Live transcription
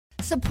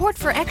Support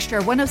for Extra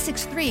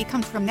 106.3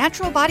 comes from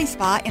Natural Body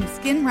Spa and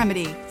Skin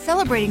Remedy,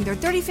 celebrating their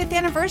 35th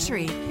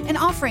anniversary and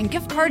offering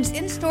gift cards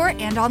in-store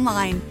and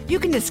online. You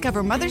can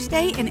discover Mother's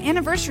Day and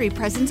anniversary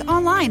presents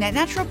online at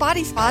Natural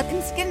Body Spa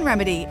and Skin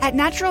Remedy at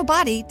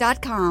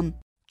naturalbody.com.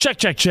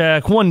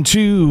 Check. 1,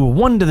 2,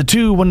 1 to the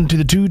 2, 1 to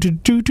the 2,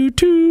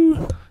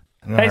 2.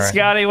 Hey, right.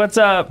 Scotty, what's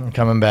up? I'm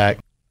coming back.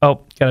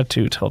 Oh, got a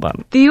toot. Hold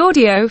on. The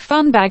audio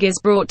fun bag is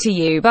brought to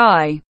you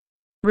by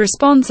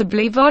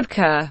Responsibly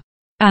Vodka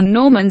and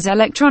Norman's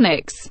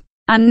Electronics.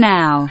 And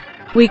now,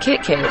 we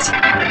kick it. It's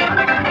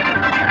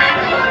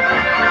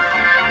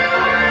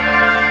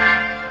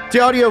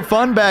the Audio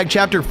Fun Bag,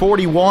 Chapter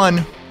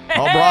 41.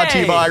 All brought to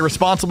you by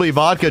Responsibly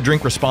Vodka,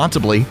 drink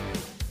responsibly.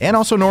 And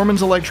also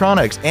Norman's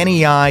Electronics,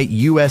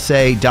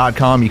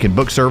 NEIUSA.com. You can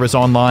book service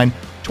online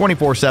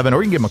 24/7,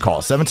 or you can give them a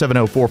call,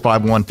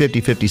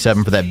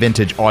 770-451-5057 for that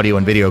vintage audio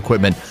and video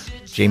equipment.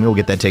 Jamie will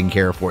get that taken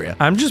care of for you.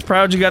 I'm just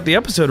proud you got the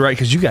episode right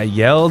because you got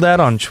yelled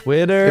at on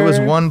Twitter. It was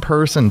one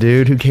person,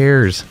 dude. Who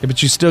cares? Yeah,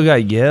 but you still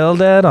got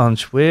yelled at on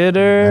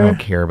Twitter. I don't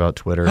care about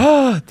Twitter.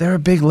 They're a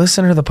big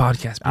listener of the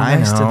podcast. Be I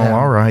nice know. to them.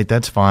 All right,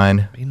 that's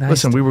fine. Be nice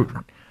Listen,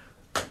 to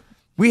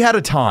we had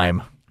a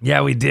time.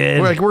 Yeah, we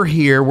did. We're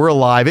here. We're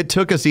alive. It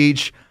took us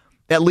each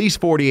at least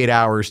 48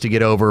 hours to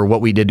get over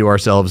what we did to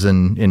ourselves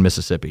in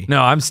Mississippi.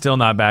 No, I'm still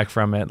not back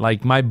from it.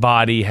 Like, my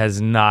body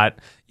has not...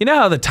 You know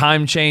how the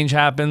time change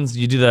happens?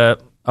 You do the...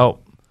 Oh,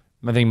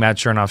 I think Matt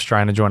Chernoff's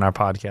trying to join our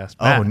podcast.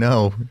 Matt. Oh,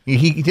 no.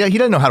 He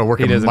doesn't know how to work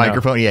a doesn't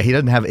microphone. Yeah, he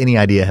doesn't have any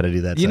idea how to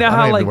do that. You so know I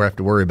how, don't like, even have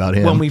to worry about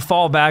him. when we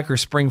fall back or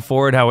spring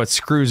forward, how it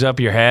screws up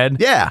your head?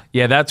 Yeah.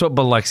 Yeah, that's what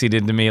Biloxi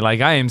did to me. Like,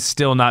 I am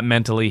still not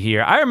mentally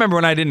here. I remember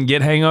when I didn't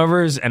get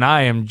hangovers, and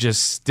I am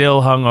just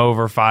still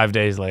hungover 5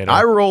 days later.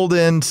 I rolled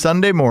in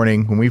Sunday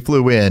morning when we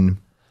flew in,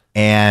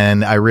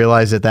 and I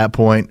realized at that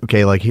point,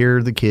 okay, like, here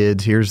are the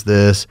kids, here's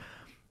this,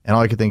 and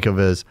all I could think of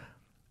is,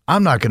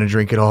 I'm not going to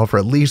drink it all for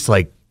at least,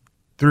 like,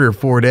 3 or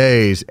 4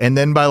 days. And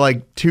then by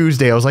like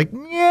Tuesday, I was like,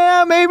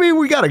 yeah, maybe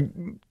we got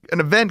an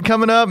event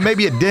coming up,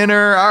 maybe a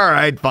dinner. All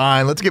right,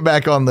 fine. Let's get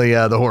back on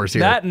the horse here.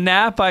 That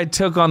nap I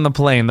took on the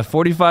plane, the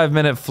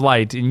 45-minute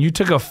flight, and you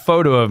took a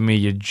photo of me,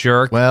 you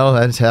jerk. Well,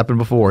 that's happened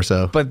before,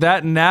 so. But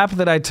that nap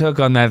that I took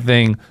on that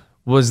thing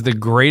was the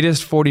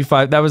greatest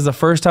 45. That was the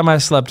first time I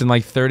slept in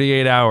like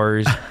 38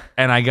 hours,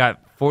 and I got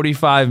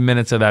 45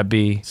 minutes of that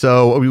B.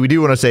 So we do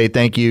want to say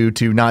thank you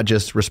to not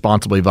just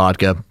Responsibly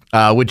Vodka,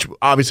 which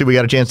obviously we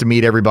got a chance to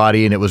meet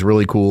everybody, and it was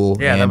really cool.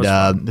 Yeah, and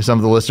that was some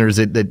of the listeners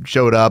that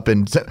showed up,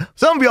 and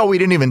some of y'all we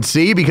didn't even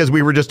see because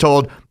we were just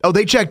told, oh,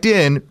 they checked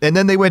in, and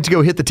then they went to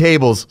go hit the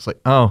tables. It's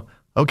like, oh,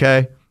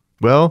 okay.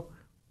 Well,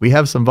 we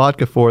have some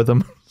vodka for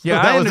them. Yeah,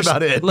 so that was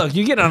about it. Look,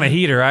 you get on a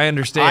heater, I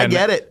understand.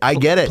 I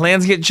get it.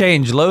 Plans get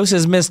changed. Los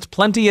has missed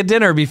plenty of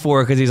dinner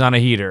before because he's on a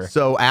heater.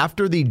 So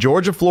after the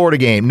Georgia-Florida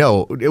game,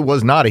 no, it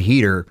was not a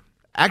heater.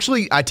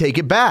 Actually, I take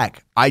it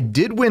back. I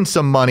did win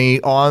some money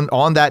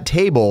on that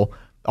table,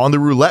 on the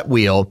roulette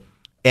wheel,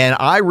 and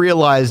I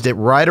realized it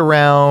right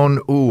around,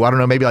 I don't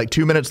know, maybe like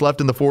 2 minutes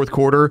left in the fourth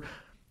quarter. I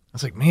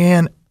was like,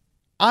 man,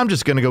 I'm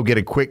just going to go get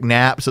a quick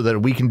nap so that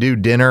we can do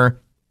dinner.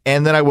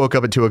 And then I woke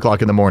up at 2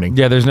 o'clock in the morning.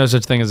 Yeah, there's no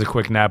such thing as a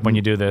quick nap when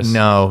you do this.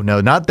 No,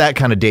 not that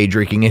kind of day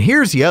drinking. And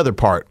here's the other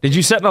part. Did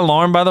you set an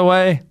alarm, by the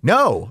way?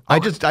 No,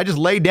 I just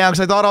laid down because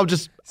I thought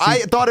I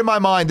thought in my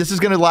mind this is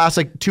going to last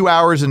like 2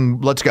 hours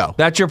and let's go.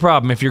 That's your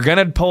problem. If you're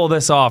going to pull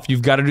this off,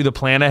 you've got to do the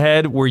plan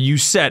ahead where you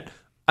set,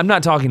 I'm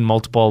not talking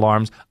multiple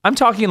alarms. I'm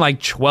talking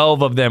like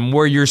 12 of them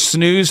where your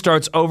snooze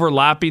starts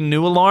overlapping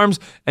new alarms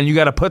and you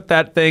got to put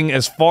that thing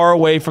as far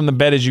away from the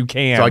bed as you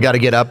can. So I got to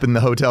get up in the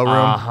hotel room.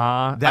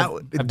 Uh-huh.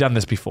 I've done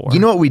this before. You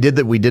know what we did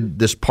that we did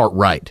this part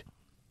right?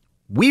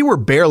 We were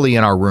barely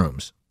in our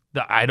rooms.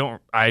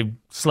 I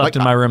slept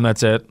in my room,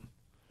 that's it.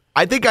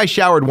 I think I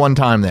showered one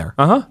time there.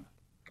 Uh-huh.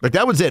 Like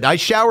that was it. I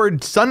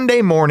showered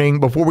Sunday morning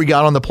before we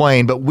got on the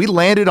plane, but we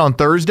landed on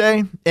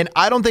Thursday, and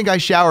I don't think I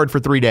showered for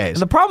 3 days.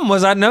 And the problem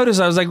was I noticed,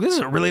 I was like, this is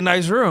a really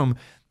nice room.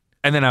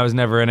 And then I was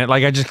never in it.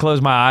 Like I just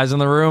closed my eyes in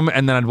the room,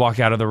 and then I'd walk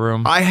out of the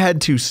room. I had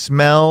to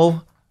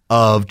smell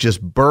of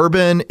just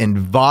bourbon and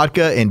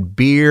vodka and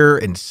beer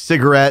and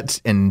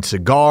cigarettes and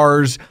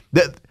cigars.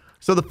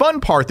 So the fun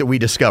part that we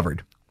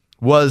discovered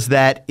was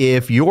that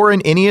if you're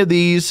in any of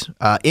these,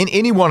 in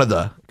any one of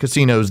the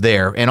casinos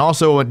there, and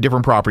also at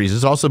different properties,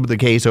 it's also the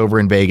case over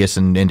in Vegas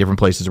and in different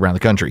places around the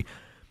country.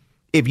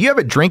 If you have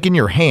a drink in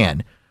your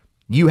hand,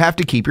 you have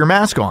to keep your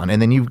mask on, and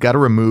then you've got to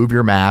remove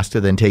your mask to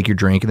then take your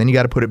drink, and then you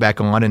got to put it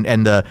back on.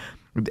 And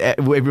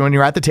when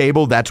you're at the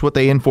table, that's what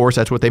they enforce.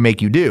 That's what they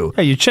make you do.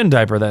 Hey, you chin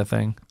diaper that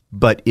thing.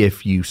 But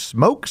if you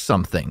smoke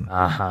something,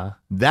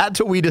 that's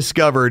what we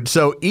discovered.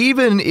 So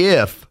even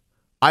if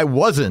I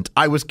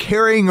was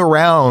carrying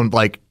around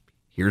like,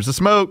 here's the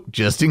smoke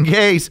just in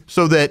case,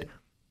 so that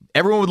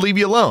everyone would leave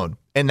you alone.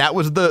 And that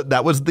was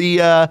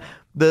the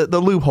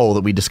loophole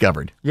that we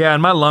discovered. Yeah,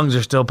 and my lungs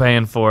are still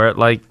paying for it.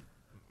 Like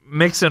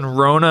mixing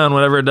Rona and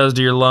whatever it does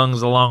to your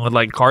lungs along with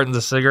like cartons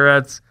of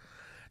cigarettes.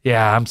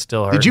 Yeah, I'm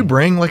still hurting. Did you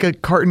bring like a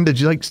carton? Did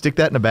you like stick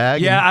that in a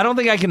bag? Yeah, I don't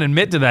think I can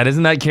admit to that.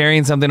 Isn't that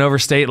carrying something over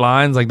state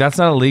lines? Like, that's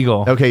not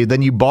illegal. Okay,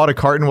 then you bought a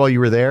carton while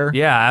you were there?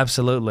 Yeah,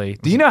 absolutely.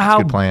 Do you know how...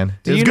 Good plan.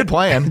 It was a good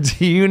plan.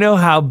 Do you know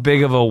how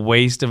big of a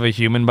waste of a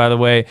human, by the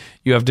way,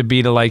 you have to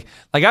be to like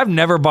I've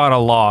never bought a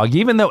log,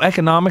 even though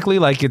economically,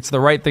 like, it's the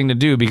right thing to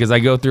do because I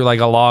go through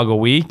like a log a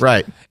week.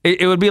 Right.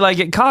 It would be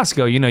like at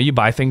Costco, you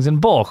buy things in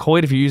bulk.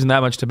 Hoyt, if you're using that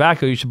much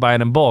tobacco, you should buy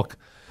it in bulk.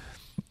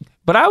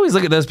 But I always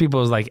look at those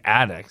people as like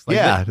addicts. Like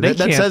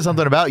that says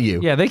something about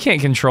you. Yeah, they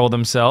can't control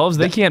themselves.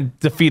 They can't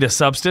defeat a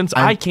substance.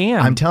 I can.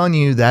 I'm telling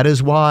you, that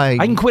is why.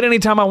 I can quit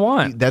anytime I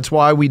want. That's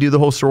why we do the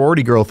whole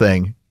sorority girl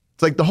thing.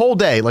 It's like the whole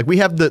day. Like we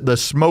have the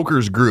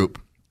smokers group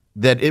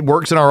that it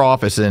works in our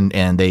office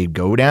and they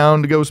go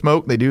down to go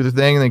smoke. They do the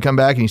thing and they come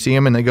back and you see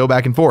them and they go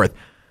back and forth.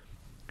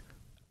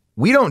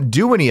 We don't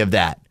do any of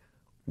that.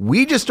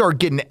 We just start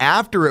getting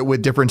after it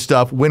with different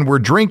stuff when we're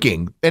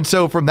drinking. And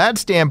so from that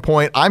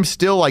standpoint, I'm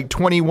still like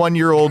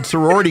 21-year-old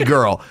sorority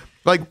girl.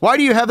 Like, why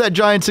do you have that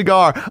giant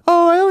cigar?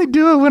 Oh, I only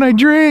do it when I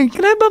drink.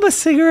 Can I bum a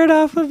cigarette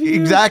off of you?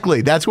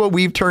 Exactly. That's what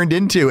we've turned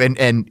into.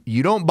 And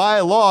you don't buy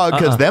a log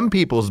because them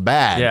people's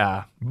bad.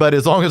 Yeah. But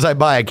as long as I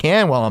buy a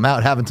can while I'm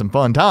out having some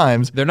fun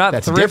times, they're not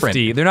that's thrifty.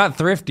 Different. They're not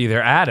thrifty.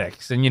 They're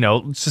addicts.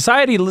 And,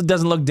 society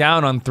doesn't look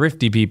down on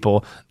thrifty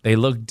people. They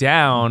look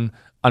down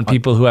on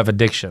people who have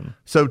addiction.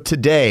 So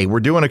today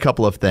we're doing a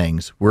couple of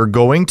things. We're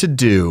going to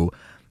do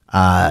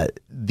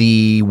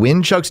the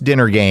Win Chuck's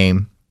dinner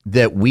game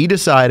that we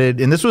decided,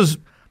 and this was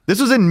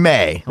in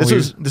May. This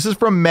is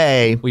from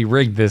May. We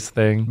rigged this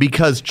thing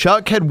because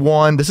Chuck had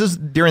won. This is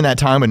during that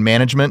time when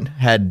management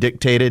had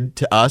dictated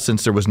to us,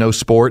 since there was no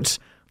sports,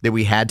 that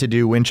we had to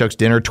do Win Chuck's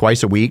dinner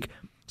twice a week.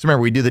 So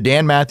remember, we do the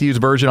Dan Matthews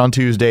version on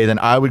Tuesday, then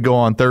I would go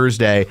on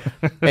Thursday,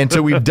 and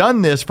so we've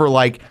done this for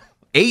like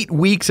 8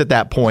 weeks at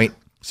that point.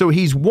 So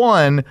he's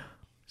won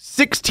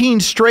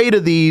 16 straight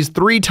of these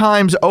 3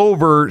 times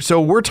over.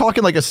 So we're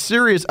talking like a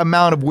serious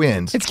amount of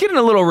wins. It's getting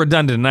a little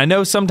redundant. And I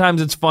know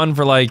sometimes it's fun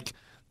for like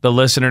the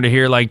listener to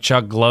hear like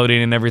Chuck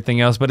gloating and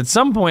everything else. But at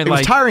some point, it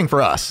was tiring for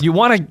us. You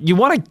want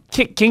to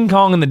kick King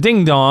Kong in the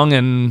ding dong.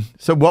 And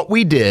so what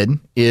we did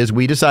is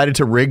we decided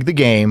to rig the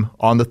game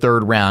on the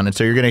 3rd round. And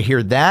so you're going to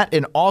hear that.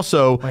 And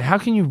also, wait, how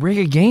can you rig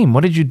a game?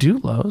 What did you do,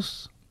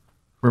 Los?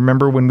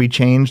 Remember when we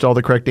changed all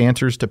the correct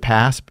answers to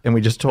pass and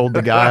we just told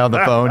the guy on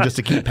the phone just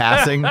to keep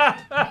passing?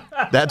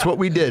 That's what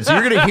we did. So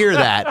you're going to hear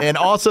that. And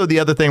also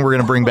the other thing we're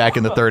going to bring back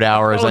in the 3rd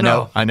hour is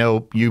I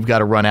know you've got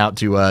to run out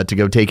to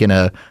go take in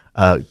a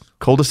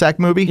cul-de-sac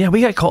movie. Yeah,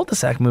 we got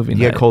cul-de-sac movie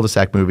night. Yeah,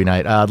 cul-de-sac movie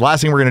night. The last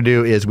thing we're going to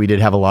do is we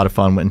did have a lot of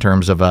fun in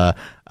terms of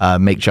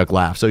make Chuck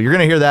laugh. So you're going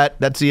to hear that.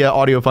 That's the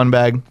audio fun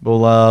bag.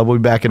 We'll be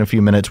back in a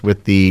few minutes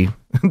with the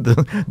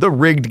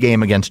rigged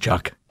game against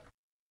Chuck.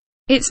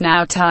 It's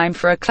now time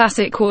for a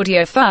classic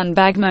audio fun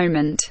bag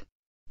moment.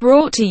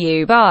 Brought to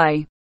you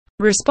by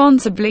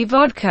Responsibly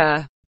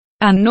Vodka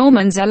and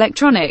Norman's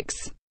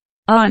Electronics.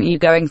 Aren't you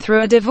going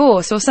through a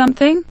divorce or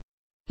something?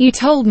 You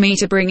told me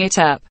to bring it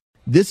up.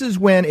 This is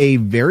when a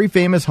very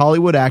famous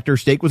Hollywood actor,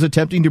 Steak, was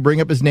attempting to bring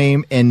up his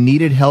name and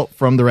needed help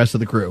from the rest of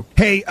the crew.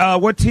 Hey,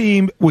 what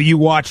team will you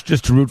watch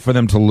just to root for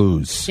them to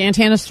lose?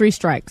 Santana's 3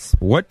 Strikes.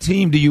 What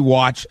team do you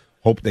watch,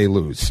 hope they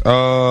lose?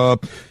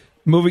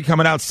 Movie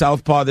coming out,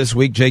 Southpaw, this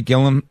week. Jake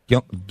Gyllenhaal.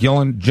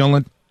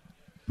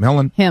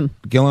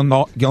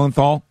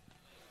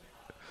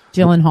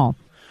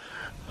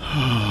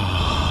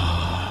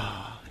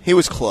 He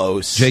was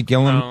close. Jake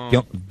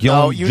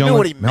Gyllenhaal. You knew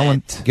what he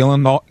meant.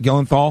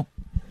 Gyllenhaal.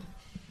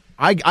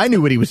 I knew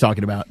what he was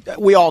talking about.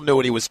 We all knew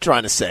what he was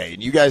trying to say.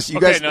 You guys. No,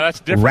 that's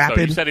different.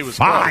 Rapid you said he was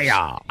fire.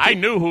 Close. I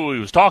knew who he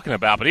was talking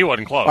about, but he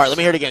wasn't close. All right, let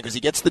me hear it again because he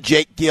gets the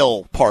Jake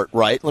Gill part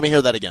right. Let me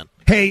hear that again.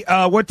 Hey,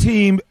 what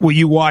team will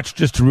you watch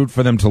just to root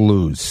for them to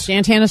lose?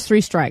 Santana's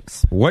 3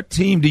 Strikes. What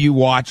team do you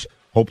watch,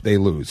 hope they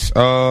lose?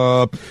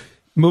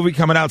 Movie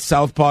coming out,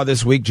 Southpaw,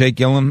 this week. Jake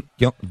Gyllenhaal.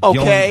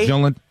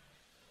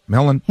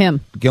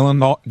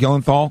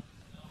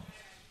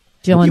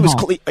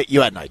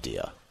 You had an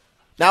idea.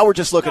 Now we're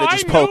just looking at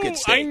just poking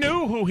Steak. I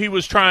knew who he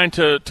was trying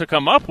to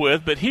come up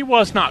with, but he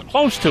was not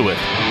close to it.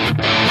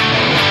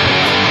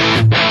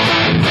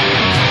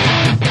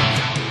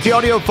 The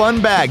Audio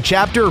Fun Bag,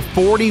 Chapter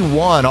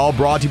 41, all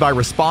brought to you by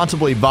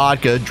Responsibly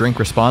Vodka, drink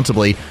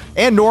responsibly,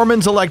 and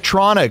Norman's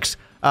Electronics.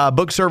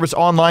 Book service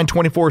online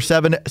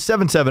 24/7,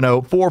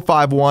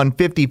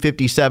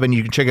 770-451-5057.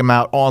 You can check them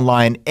out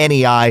online,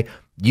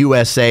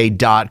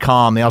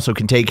 NEIUSA.com. They also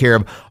can take care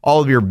of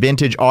all of your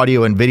vintage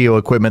audio and video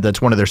equipment.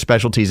 That's one of their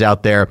specialties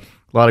out there.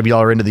 A lot of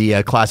y'all are into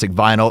the classic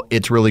vinyl.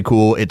 It's really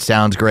cool. It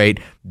sounds great.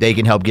 They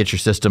can help get your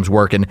systems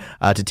working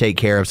to take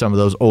care of some of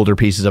those older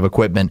pieces of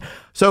equipment.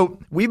 So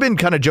we've been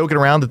kind of joking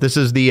around that this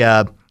is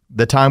the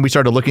time we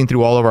started looking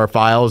through all of our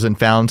files and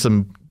found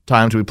some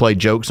times we played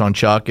jokes on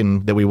Chuck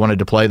and that we wanted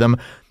to play them.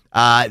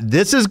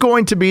 This is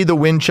going to be the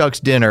Win Chuck's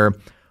Dinner,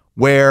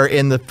 where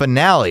in the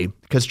finale,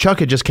 because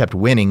Chuck had just kept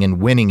winning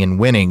and winning and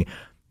winning,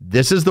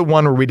 this is the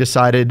one where we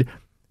decided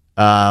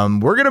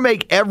we're going to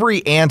make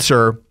every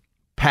answer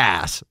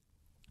pass.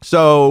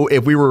 So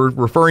if we were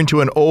referring to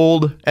an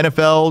old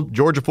NFL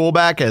Georgia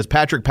fullback as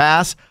Patrick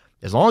Pass,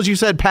 as long as you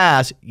said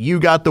pass,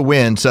 you got the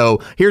win. So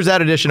here's that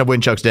edition of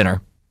Winchuck's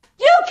Dinner.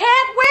 You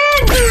can't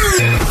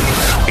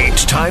win!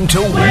 It's time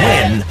to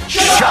win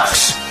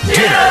Chuck's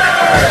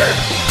Dinner.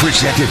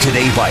 Presented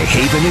today by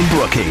Haven in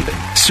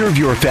Brookhaven. Serve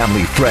your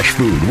family fresh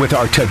food with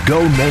our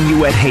to-go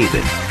menu at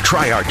Haven.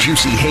 Try our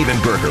juicy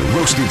Haven burger,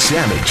 roasted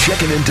salmon,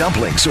 chicken and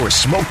dumplings, or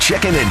smoked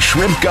chicken and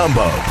shrimp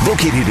gumbo.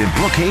 Located in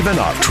Brookhaven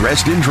off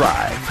Dresden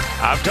Drive.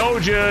 I've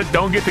told you,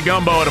 don't get the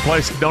gumbo at a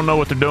place that don't know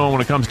what they're doing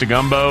when it comes to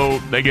gumbo.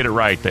 They get it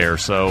right there.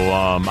 So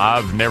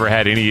I've never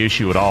had any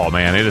issue at all,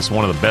 man. It is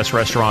one of the best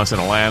restaurants in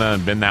Atlanta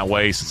and been that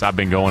way since I've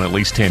been going at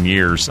least 10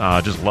 years.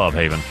 Just love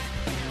Haven.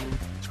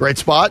 Great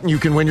spot, and you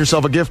can win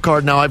yourself a gift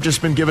card. Now, I've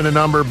just been given a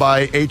number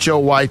by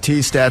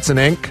HOYT Stats and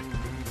Inc.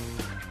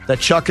 that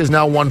Chuck has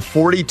now won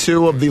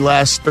 41 of the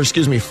last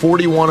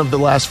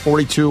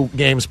 42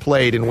 games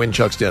played in Win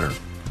Chuck's Dinner.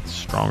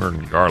 Stronger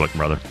than garlic,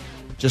 brother.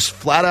 Just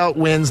flat out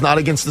wins, not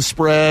against the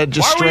spread,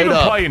 just Why straight are we even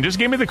up. playing? Just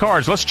give me the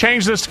cards. Let's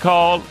change this to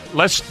call.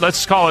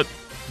 Let's call it.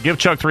 Give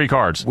Chuck 3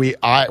 cards. We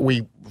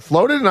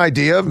floated an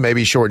idea of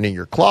maybe shortening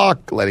your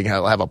clock, letting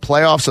have a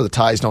playoff so the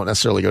ties don't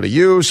necessarily go to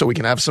you, so we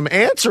can have some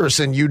answers,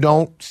 and you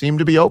don't seem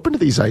to be open to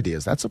these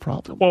ideas. That's a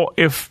problem. Well,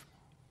 if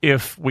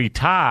we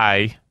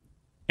tie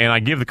and I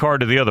give the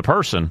card to the other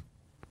person,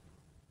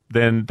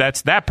 then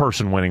that's that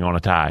person winning on a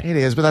tie. It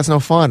is, but that's no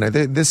fun.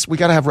 We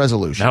got to have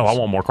resolutions. No, I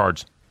want more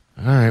cards.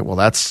 All right, well,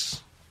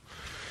 that's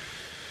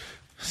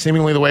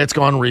seemingly the way it's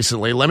gone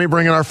recently. Let me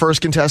bring in our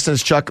first contestant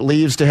as Chuck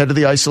leaves to head to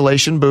the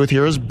isolation booth.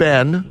 Here is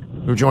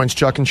Ben, who joins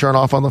Chuck and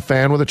Chernoff on the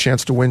Fan with a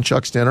chance to win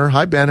Chuck's Dinner.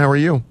 Hi, Ben. How are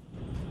you?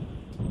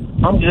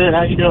 I'm good.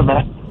 How you doing,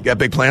 Matt? You got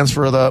big plans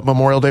for the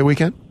Memorial Day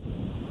weekend?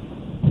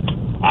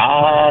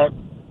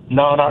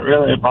 No, not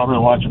really. Probably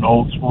watching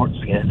old sports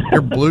again.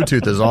 Your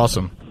Bluetooth is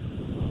awesome.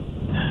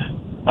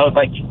 Oh,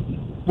 thank you.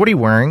 What are you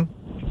wearing?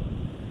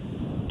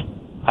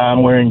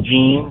 I'm wearing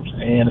jeans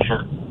and a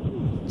shirt.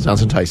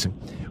 Sounds enticing.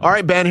 All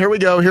right, Ben, here we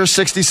go. Here's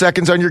 60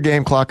 seconds on your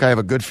game clock. I have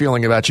a good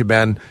feeling about you,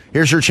 Ben.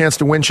 Here's your chance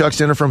to win Chuck's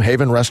Dinner from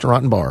Haven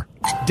Restaurant and Bar.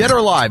 Dead or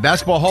alive,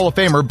 Basketball Hall of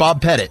Famer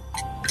Bob Pettit.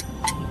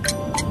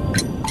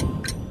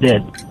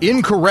 Dead.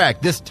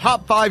 Incorrect. This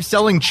top 5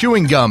 selling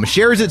chewing gum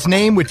shares its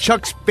name with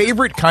Chuck's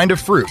favorite kind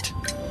of fruit.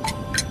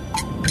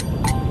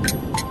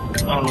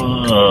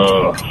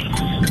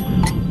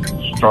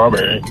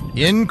 Strawberry.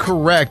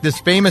 Incorrect. This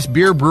famous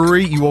beer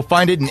brewery, you will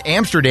find it in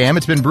Amsterdam.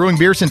 It's been brewing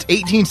beer since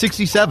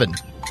 1867.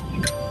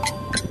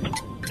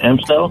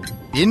 Amstel.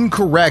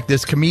 Incorrect.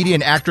 This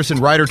comedian, actress,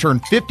 and writer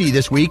turned 50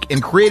 this week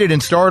and created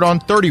and starred on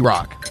 30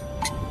 Rock.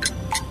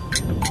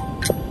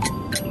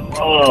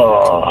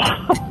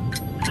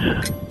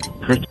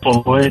 Christopher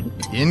Lloyd.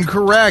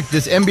 Incorrect.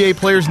 This NBA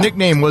player's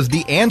nickname was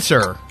The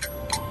Answer.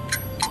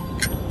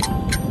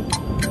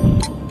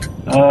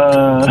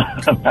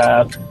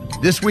 Pass.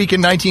 This week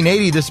in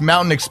 1980, this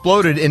mountain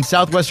exploded in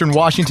southwestern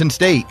Washington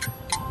state.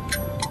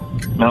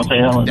 Mount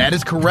St. Helens. That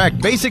is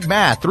correct. Basic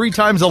math. 3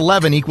 times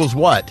 11 equals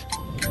what?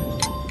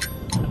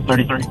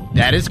 33.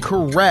 That is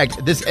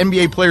correct. This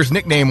NBA player's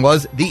nickname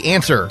was The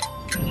Answer.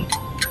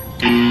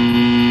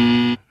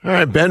 All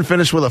right, Ben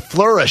finished with a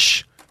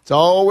flourish. It's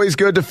always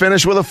good to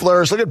finish with a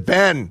flourish. Look at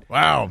Ben.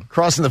 Wow.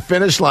 Crossing the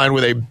finish line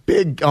with a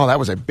big, that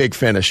was a big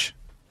finish.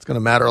 It's going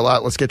to matter a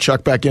lot. Let's get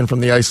Chuck back in from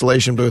the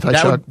isolation booth. Hi,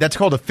 Chuck. That's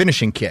called a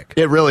finishing kick.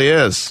 It really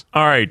is.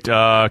 All right.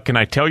 Can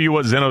I tell you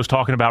what Zeno's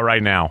talking about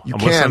right now? I'm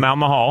listening out in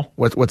the hall.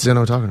 What's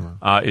Zeno talking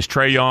about? Is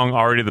Trae Young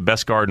already the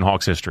best guard in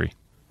Hawks history?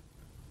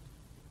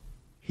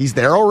 He's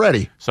there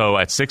already. So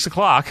at 6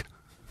 o'clock,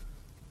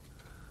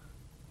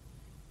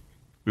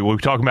 we will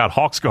be talking about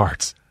Hawks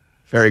guards.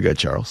 Very good,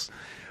 Charles.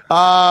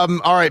 All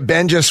right,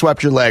 Ben just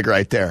swept your leg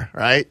right there,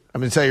 right?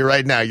 I'm going to tell you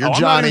right now. You're I'm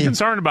Johnny. not even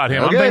concerned about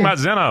him. Okay. I'm thinking about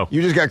Zeno.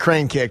 You just got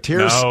crane kicked.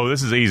 No,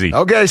 this is easy.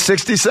 Okay,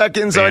 60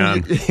 seconds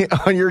on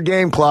your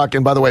game clock.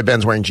 And by the way,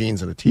 Ben's wearing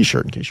jeans and a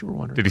T-shirt in case you were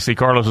wondering. Did you see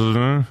Carlos?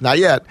 Not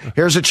yet.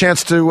 Here's a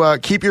chance to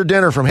keep your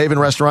dinner from Haven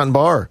Restaurant and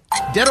Bar.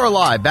 Dead or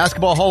alive,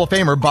 Basketball Hall of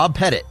Famer Bob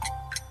Pettit.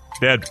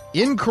 Dead.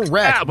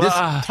 Incorrect. This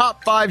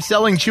top 5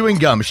 selling chewing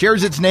gum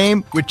shares its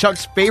name with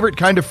Chuck's favorite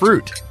kind of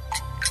fruit.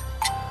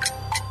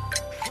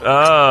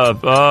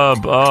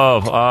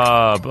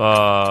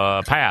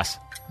 Pass.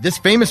 This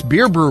famous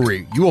beer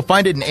brewery, you will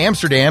find it in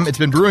Amsterdam. It's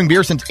been brewing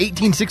beer since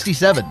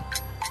 1867.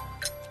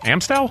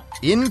 Amstel?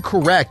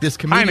 Incorrect. This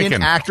comedian,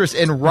 Heineken. Actress,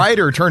 and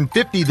writer turned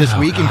 50 this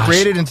week and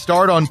created and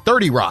starred on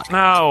 30 Rock.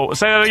 No,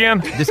 say that again.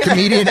 This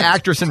comedian,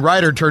 actress, and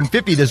writer turned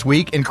 50 this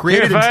week and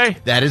created...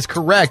 That is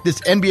correct. This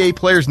NBA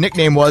player's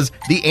nickname was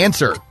The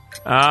Answer.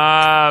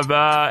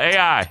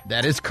 AI.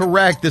 That is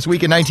correct. This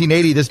week in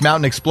 1980, this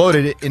mountain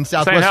exploded in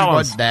southwestern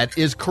Helens. That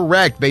is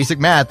correct. Basic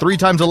math. 3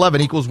 times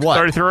 11 equals what?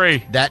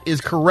 33. That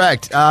is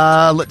correct.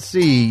 Let's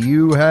see.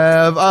 You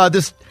have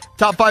this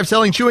top 5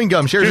 selling chewing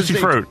gum. Shares Juicy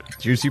fruit.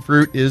 Juicy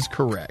fruit is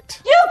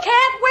correct. You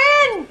can't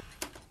win!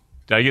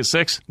 Did I get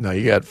 6? No,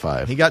 you got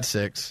 5. He got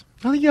 6.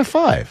 I think you got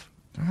 5.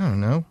 I don't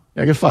know.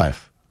 Yeah, I got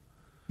 5.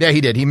 Yeah, he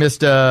did. He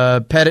missed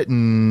Pettit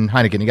and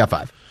Heineken. He got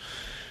 5.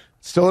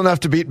 Still enough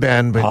to beat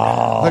Ben, but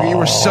look, you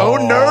were so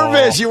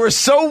nervous. You were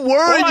so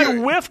worried. Well,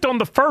 you whiffed on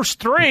the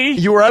first three.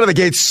 You were out of the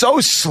gate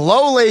so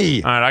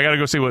slowly. All right, I got to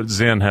go see what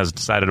Zen has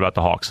decided about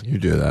the Hawks. You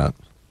do that.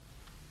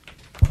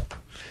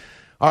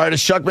 All right,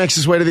 as Chuck makes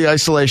his way to the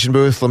isolation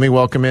booth, let me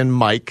welcome in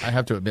Mike. I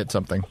have to admit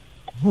something.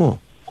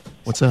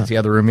 What's that? Is he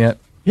out of the room yet?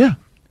 Yeah.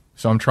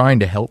 So I'm trying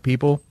to help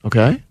people.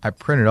 Okay. I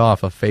printed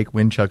off a fake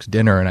Winchuck's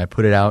dinner and I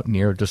put it out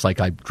near, just like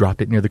I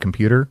dropped it near the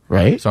computer.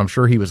 Right. So I'm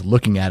sure he was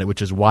looking at it,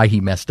 which is why he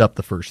messed up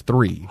the first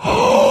three.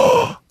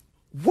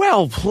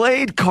 Well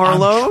played,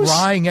 Carlos. I'm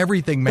trying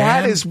everything, man.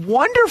 That is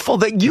wonderful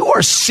that you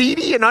are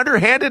seedy and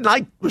underhanded, and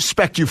I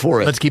respect you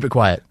for it. Let's keep it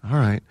quiet. All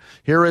right.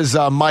 Here is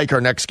Mike, our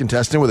next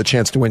contestant, with a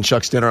chance to win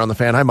Chuck's dinner on the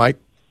Fan. Hi, Mike.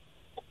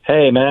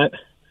 Hey, Matt.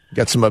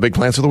 Got some big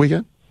plans for the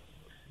weekend?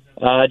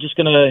 Just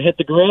going to hit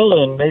the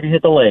grill and maybe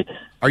hit the lake.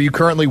 Are you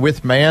currently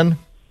with man?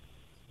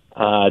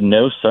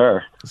 No,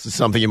 sir. This is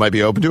something you might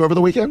be open to over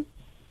the weekend?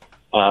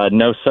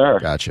 No, sir.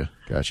 Gotcha.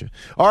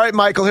 All right,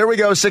 Michael, here we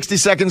go. 60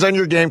 seconds on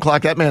your game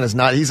clock. That man is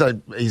not,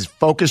 he's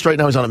focused right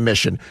now. He's on a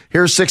mission.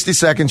 Here's 60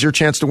 seconds, your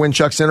chance to win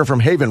Chuck's dinner from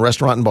Haven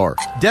Restaurant and Bar.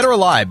 Dead or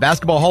alive,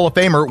 Basketball Hall of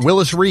Famer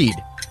Willis Reed.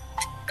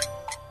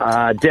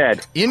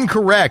 Dead.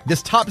 Incorrect.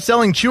 This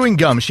top-selling chewing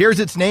gum shares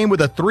its name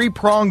with a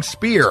three-pronged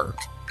spear.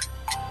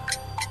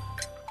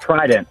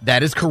 Trident.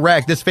 That is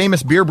correct. This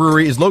famous beer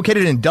brewery is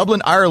located in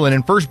Dublin, Ireland,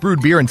 and first brewed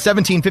beer in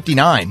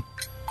 1759.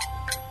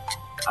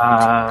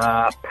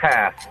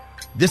 Pass.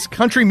 This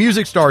country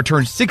music star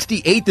turned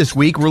 68 this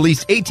week,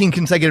 released 18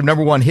 consecutive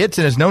number one hits,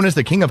 and is known as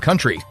the King of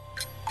Country.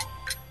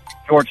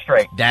 George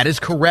Strait. That is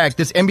correct.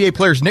 This NBA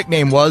player's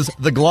nickname was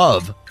The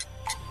Glove.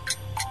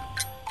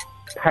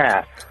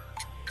 Pass.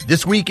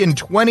 This week in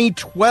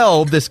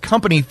 2012, this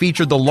company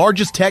featured the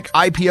largest tech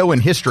IPO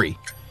in history.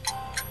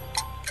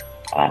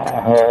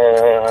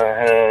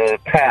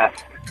 Pass.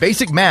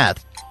 Basic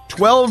math.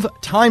 12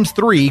 times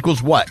 3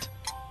 equals what?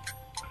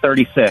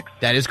 36.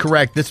 That is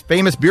correct. This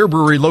famous beer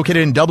brewery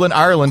located in Dublin,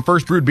 Ireland,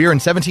 first brewed beer in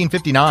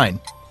 1759.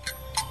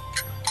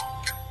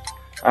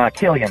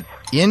 Killian.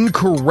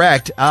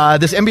 Incorrect.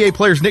 This NBA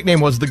player's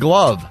nickname was The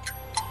Glove.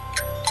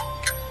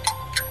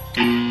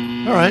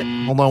 All right,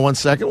 hold on 1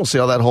 second. We'll see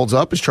how that holds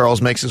up as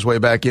Charles makes his way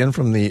back in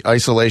from the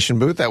isolation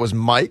booth. That was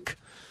Mike.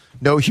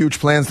 No huge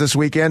plans this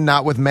weekend,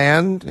 not with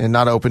man and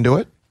not open to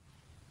it.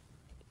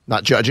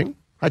 Not judging.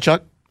 Hi,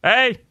 Chuck.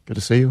 Hey. Good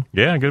to see you.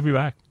 Yeah, good to be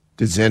back.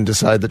 Did Zen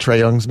decide that Trae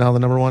Young's now the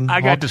number one?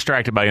 I got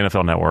distracted by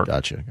NFL Network.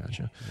 Gotcha.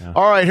 Yeah.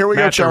 All right, here we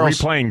go, Charles.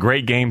 They're replaying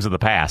great games of the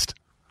past.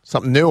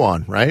 Something new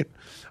on, right?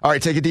 All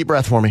right, take a deep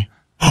breath for me.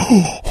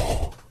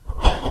 What's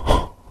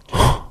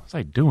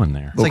I doing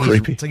there? It's like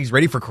he's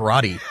ready for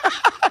karate.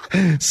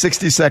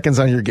 60 seconds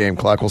on your game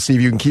clock. We'll see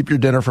if you can keep your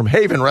dinner from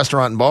Haven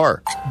Restaurant and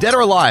Bar. Dead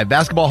or alive,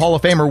 Basketball Hall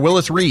of Famer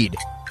Willis Reed.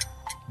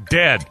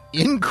 Dead.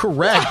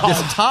 Incorrect.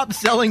 This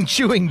top-selling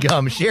chewing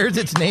gum shares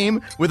its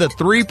name with a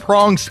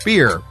three-pronged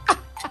spear.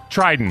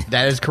 Trident.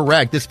 That is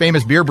correct. This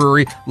famous beer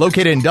brewery,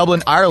 located in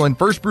Dublin, Ireland,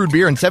 first brewed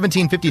beer in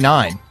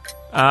 1759.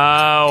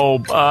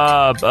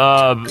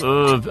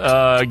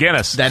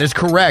 Guinness. That is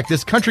correct.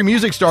 This country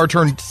music star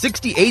turned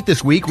 68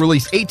 this week,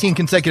 released 18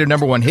 consecutive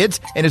number one hits,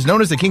 and is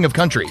known as the King of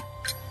Country.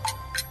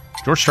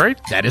 George Strait.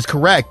 That is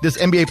correct. This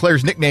NBA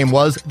player's nickname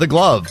was The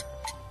Glove.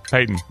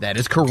 Peyton. That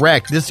is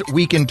correct. This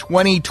week in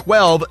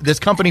 2012, this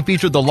company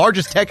featured the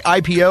largest tech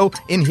IPO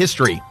in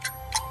history.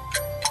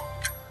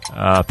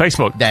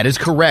 Facebook. That is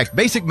correct.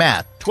 Basic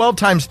math. 12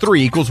 times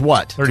 3 equals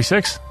what?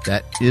 36.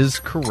 That is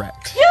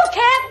correct. You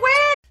can't win!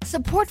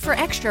 Support for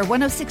Extra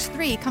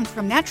 106.3 comes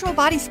from Natural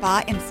Body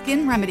Spa and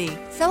Skin Remedy,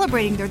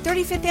 celebrating their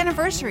 35th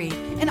anniversary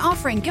and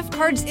offering gift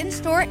cards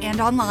in-store and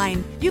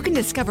online. You can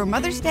discover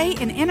Mother's Day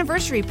and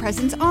anniversary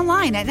presents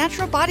online at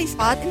Natural Body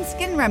Spa and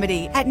Skin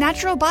Remedy at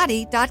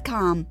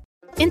naturalbody.com.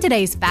 In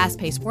today's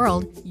fast-paced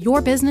world,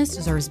 your business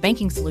deserves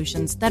banking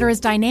solutions that are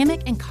as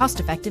dynamic and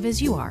cost-effective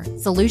as you are.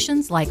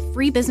 Solutions like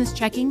free business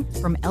checking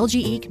from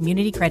LGE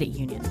Community Credit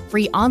Union,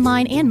 free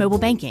online and mobile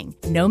banking,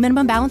 no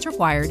minimum balance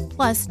required,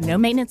 plus no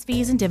maintenance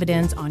fees and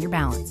dividends on your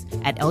balance.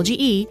 At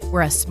LGE,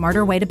 we're a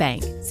smarter way to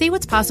bank. See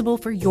what's possible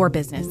for your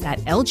business at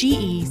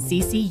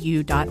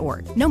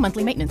lgeccu.org. No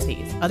monthly maintenance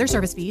fees. Other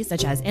service fees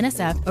such as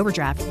NSF,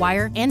 overdraft,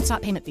 wire, and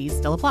stop payment fees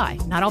still apply.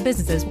 Not all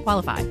businesses will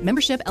qualify.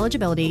 Membership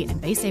eligibility and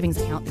base savings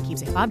account that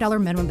keeps a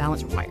 $5 minimum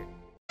balance required.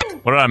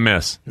 What did I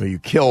miss? You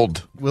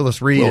killed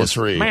Willis Reed.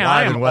 Man,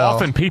 I am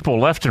offing people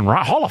left and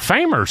right. Hall of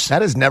Famers.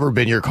 That has never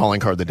been your calling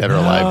card, the Dead or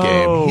Alive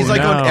game. He's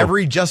like on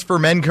every Just for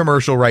Men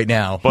commercial right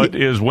now. But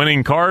is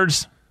winning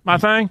cards my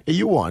thing?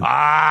 You won.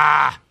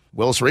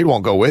 Willis Reed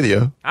won't go with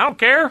you. I don't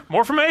care.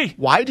 More for me.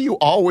 Why do you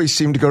always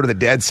seem to go to the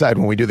dead side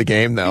when we do the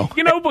game, though?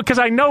 Because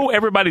I know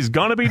everybody's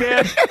going to be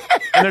dead,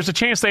 and there's a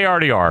chance they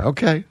already are.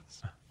 Okay.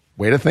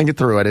 Way to think it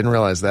through. I didn't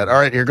realize that. All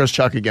right, here goes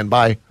Chuck again.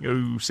 Bye.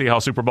 Go see how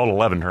Super Bowl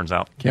 11 turns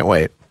out. Can't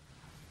wait.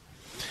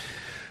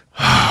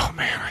 Oh,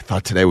 man, I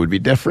thought today would be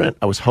different.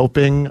 I was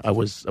hoping. I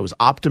was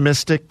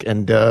optimistic,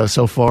 and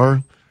so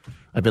far,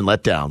 I've been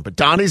let down. But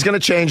Donnie's going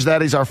to change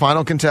that. He's our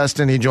final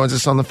contestant. He joins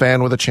us on the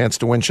Fan with a chance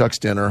to win Chuck's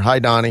dinner. Hi,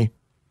 Donnie.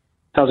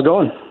 How's it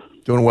going?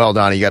 Doing well,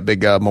 Donnie. You got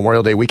big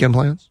Memorial Day weekend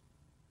plans?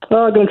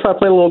 Going to try to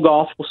play a little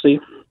golf. We'll see.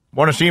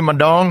 Want to see my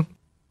dong?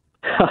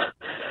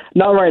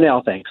 Not right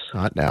now, thanks.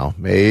 Not now.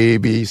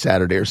 Maybe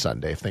Saturday or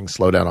Sunday if things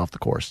slow down off the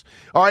course.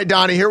 All right,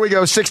 Donnie, here we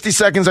go. 60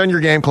 seconds on your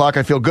game clock.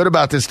 I feel good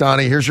about this,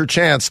 Donnie. Here's your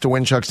chance to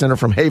win Chuck's dinner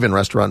from Haven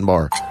Restaurant and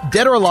Bar.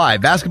 Dead or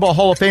alive, Basketball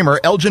Hall of Famer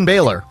Elgin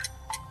Baylor.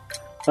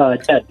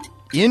 Dead.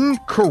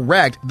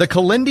 Incorrect. The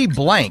Kalindi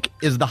blank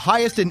is the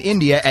highest in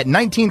India at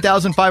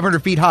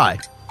 19,500 feet high.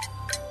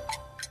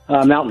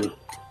 Mountain.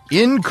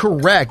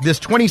 Incorrect. This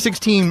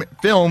 2016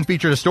 film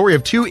featured a story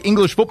of two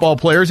English football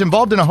players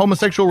involved in a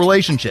homosexual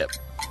relationship.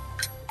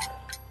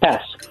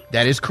 Pass.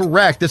 That is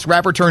correct. This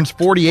rapper turns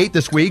 48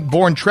 this week.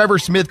 Born Trevor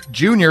Smith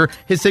Jr.,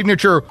 his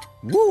signature,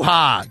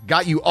 woo-ha,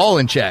 got you all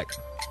in check.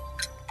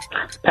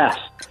 Pass.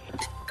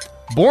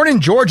 Born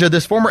in Georgia,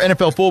 this former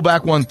NFL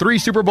fullback won 3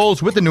 Super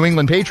Bowls with the New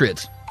England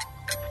Patriots.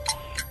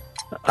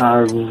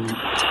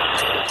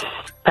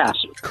 Pass.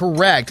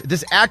 Correct.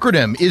 This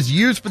acronym is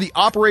used for the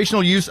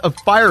operational use of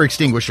fire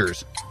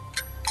extinguishers.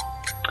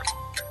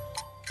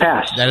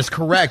 Pass. That is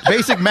correct.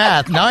 Basic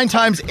math, 9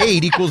 times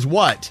 8 equals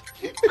what?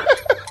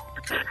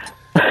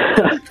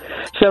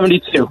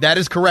 72. That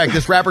is correct.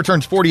 This rapper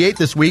turns 48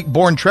 this week.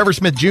 Born Trevor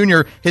Smith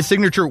Jr., his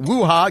signature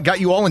woo-ha got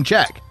you all in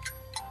check.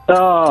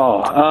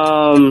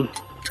 All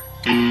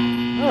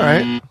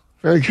right.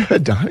 Very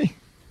good, Donnie.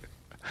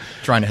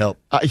 Trying to help.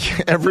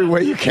 Every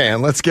way you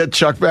can. Let's get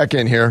Chuck back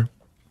in here.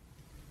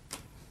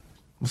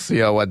 We'll see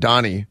how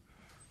Donnie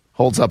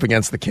holds up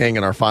against the King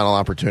in our final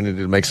opportunity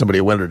to make somebody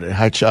a winner today.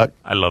 Hi, Chuck.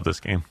 I love this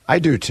game. I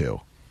do,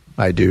 too.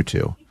 How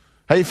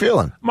you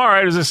feeling? I'm all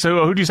right. Is this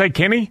who'd you say,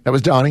 Kenny? That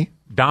was Donnie.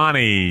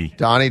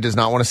 Donnie does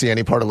not want to see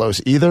any part of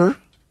Los either,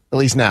 at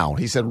least now.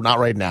 He said not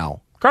right now.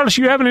 Carlos,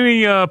 you having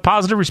any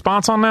positive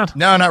response on that?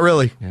 No, not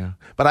really. Yeah.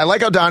 But I like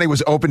how Donnie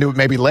was open to it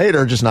maybe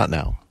later, just not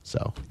now.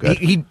 So, good.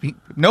 He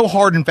no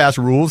hard and fast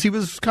rules. He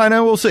was kind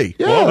of, we'll see.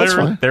 Yeah, well, that's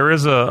fine. there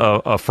is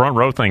a front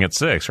row thing at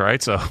 6,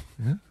 right? So,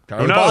 who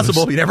knows?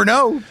 Possible. You never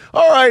know.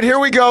 All right, here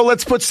we go.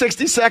 Let's put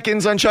 60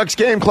 seconds on Chuck's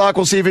game clock.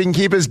 We'll see if he can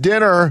keep his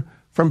dinner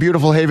from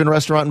beautiful Haven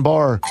Restaurant and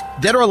Bar.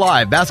 Dead or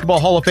alive,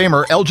 Basketball Hall of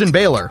Famer Elgin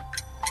Baylor.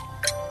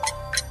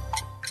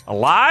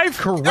 Alive?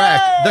 Correct.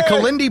 Hey! The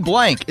Kalindi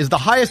blank is the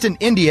highest in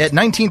India at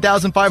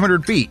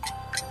 19,500 feet.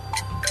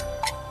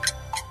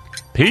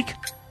 Peak?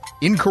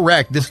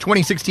 Incorrect. This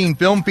 2016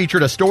 film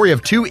featured a story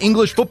of two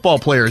English football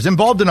players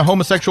involved in a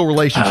homosexual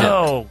relationship.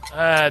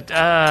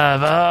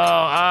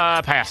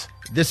 Pass.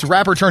 This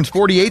rapper turns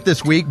 48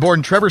 this week.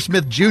 Born Trevor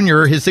Smith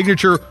Jr., his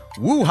signature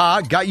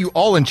woo-ha got you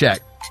all in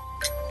check.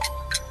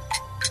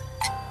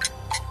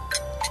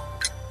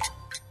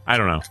 I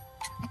don't know.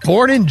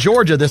 Born in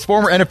Georgia, this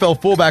former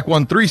NFL fullback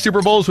won 3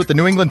 Super Bowls with the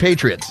New England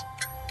Patriots.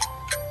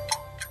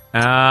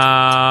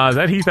 Is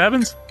that Heath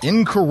Evans?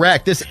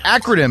 Incorrect. This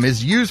acronym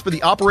is used for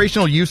the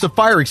operational use of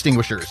fire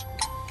extinguishers.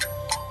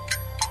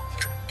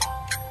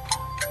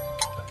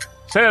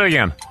 Say that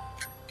again.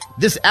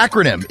 This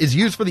acronym is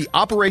used for the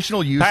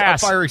operational use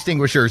of fire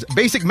extinguishers.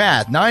 Basic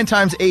math, 9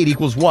 times 8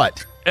 equals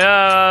what?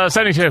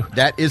 72.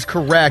 That is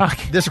correct.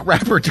 Okay. This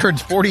rapper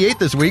turns 48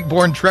 this week.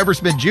 Born Trevor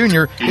Smith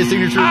Jr., his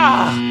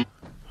signature...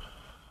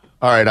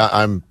 All right,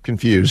 I'm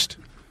confused.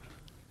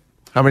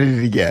 How many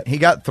did he get? He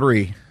got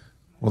 3.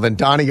 Well, then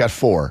Donnie got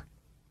 4.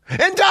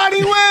 And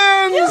Donnie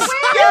wins!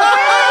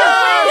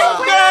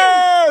 Yes!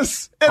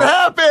 Yes! It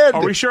happened!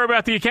 Are we sure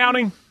about the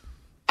accounting?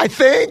 I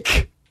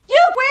think. You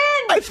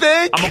win! I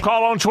think. I'm going to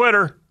call on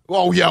Twitter.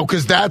 Oh, yeah,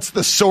 because that's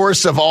the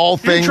source of all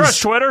things. You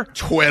trust Twitter?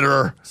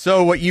 Twitter.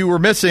 So what you were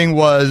missing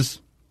was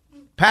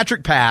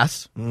Patrick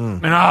Pass.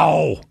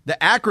 No. The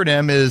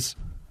acronym is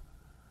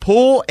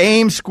pull,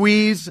 aim,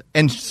 squeeze,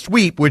 and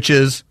sweep, which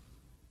is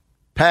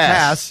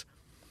pass.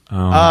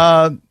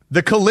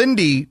 The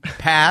Kalindi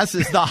pass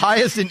is the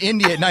highest in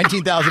India at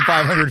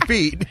 19,500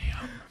 feet.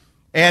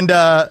 And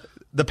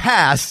the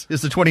pass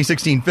is the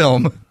 2016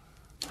 film.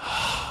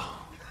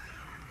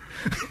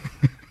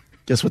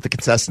 Guess what the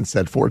contestant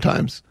said 4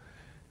 times?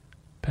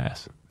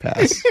 Pass.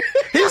 He's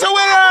a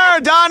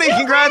winner! Donnie,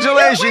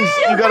 congratulations.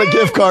 You got a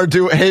gift card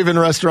to Haven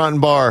Restaurant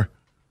and Bar.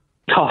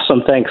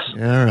 Awesome, thanks.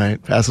 All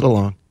right, pass it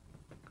along.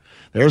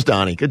 There's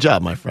Donnie. Good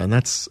job, my friend.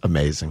 That's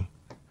amazing.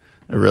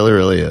 It really,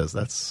 really is.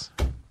 That's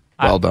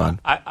well done.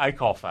 I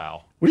call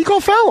foul. What do you call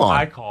foul on?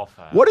 I call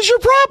foul. What is your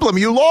problem?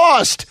 You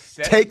lost.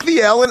 Take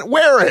the L and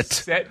wear it.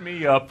 Set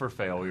me up for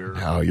failure.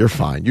 Oh, you're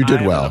fine. You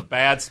did well. I'm in a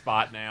bad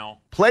spot now.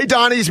 Play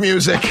Donnie's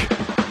music.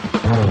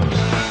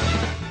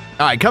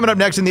 All right, coming up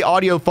next in the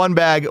audio fun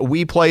bag,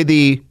 we play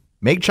the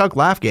Make Chuck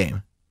Laugh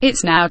game.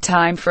 It's now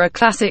time for a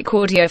classic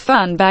audio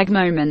fun bag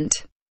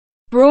moment.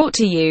 Brought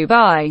to you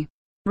by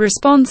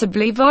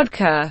Responsibly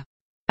Vodka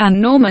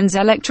and Norman's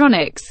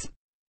Electronics.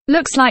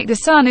 Looks like the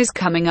sun is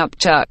coming up,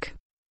 Chuck.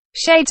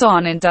 Shades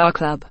on in Dark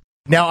Club.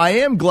 Now, I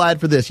am glad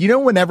for this. You know,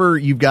 whenever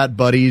you've got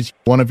buddies,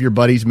 one of your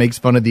buddies makes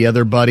fun of the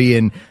other buddy,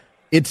 and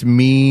it's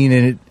mean,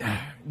 and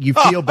you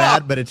feel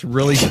bad, but it's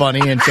really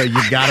funny, and so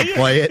you got to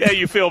play it. Yeah,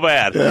 you feel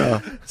bad.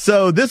 Yeah.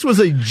 So this was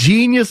a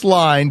genius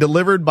line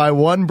delivered by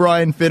one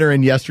Brian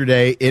Finneran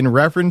yesterday in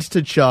reference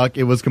to Chuck.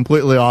 It was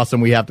completely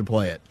awesome. We have to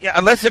play it. Yeah,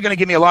 unless they're going to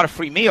give me a lot of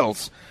free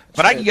meals.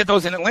 But I can get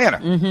those in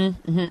Atlanta.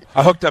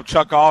 I hooked up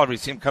Chuck Oliver. You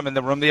see him come in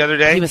the room the other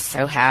day? He was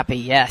so happy,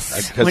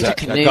 yes. Because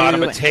I got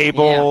him a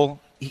table.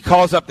 Yeah. He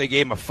calls up. They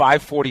gave him a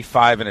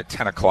 5:45 and a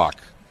 10 o'clock,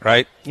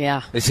 right?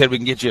 Yeah. They said we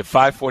can get you a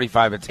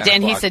 5:45 and 10 o'clock.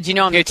 And he said,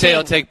 I'm the king.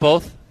 I'll take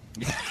both.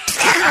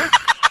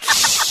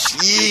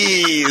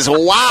 Jeez,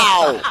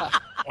 wow.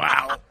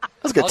 Wow.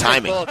 That's good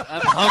timing.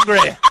 I'm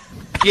hungry.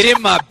 Get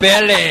in my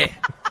belly.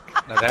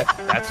 No,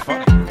 that's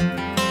funny.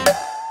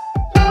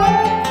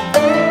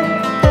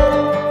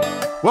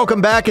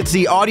 Welcome back. It's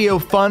the Audio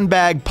Fun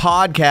Bag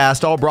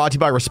Podcast, all brought to you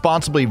by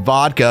Responsibly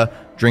Vodka.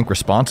 Drink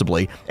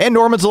responsibly. And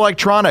Norman's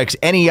Electronics,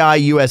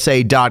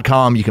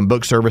 NEIUSA.com. You can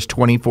book service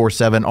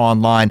 24/7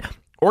 online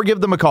or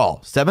give them a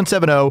call,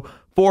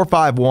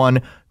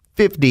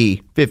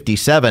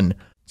 770-451-5057.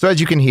 So as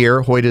you can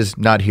hear, Hoyt is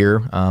not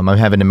here. I'm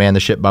having to man the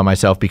ship by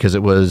myself because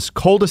it was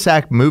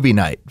cul-de-sac movie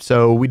night.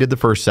 So we did the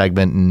first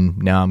segment, and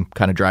now I'm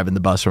kind of driving the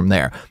bus from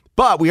there.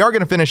 But we are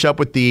going to finish up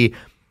with the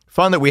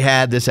fun that we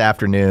had this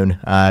afternoon.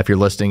 If you're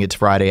listening, it's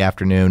Friday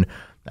afternoon.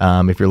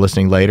 If you're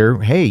listening later,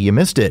 hey, you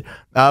missed it.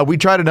 We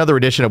tried another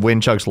edition of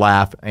Win Chuck's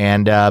Laugh,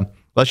 and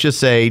let's just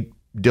say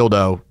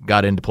dildo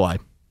got into play.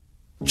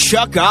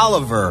 Chuck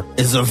Oliver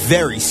is a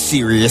very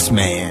serious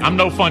man. I'm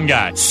no fun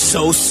guy.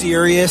 So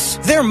serious,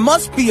 there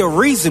must be a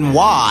reason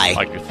why.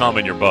 Like your thumb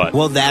in your butt.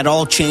 Well, that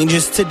all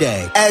changes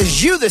today.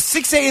 As you, the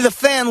 6A The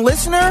Fan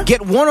listener,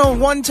 get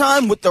one-on-one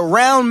time with the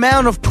round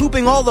mound of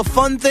pooping all the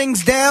fun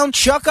things down,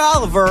 Chuck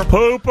Oliver.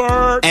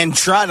 Pooper. And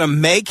try to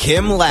make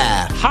him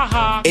laugh. Ha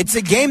ha. It's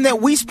a game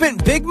that we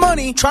spent big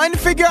money trying to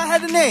figure out how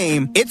to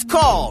name. It's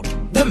called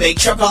the Make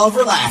Chuck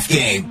Oliver Laugh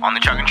Game. On the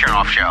Chuck and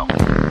Chernoff Show.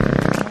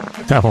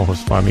 That one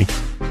was funny.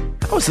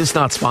 How is this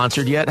not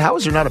sponsored yet? How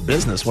is there not a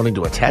business wanting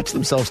to attach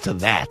themselves to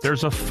that?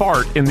 There's a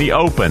fart in the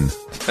open.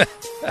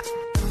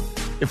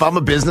 If I'm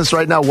a business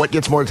right now, what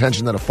gets more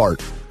attention than a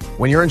fart?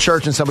 When you're in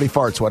church and somebody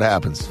farts, what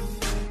happens?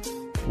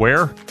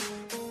 Where?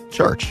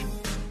 Church.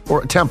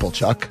 Or a temple,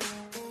 Chuck.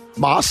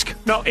 Mosque?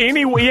 No,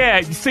 anyway, yeah.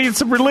 You see,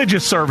 it's a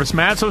religious service,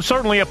 Matt, so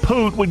certainly a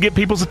poot would get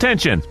people's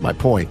attention. My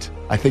point.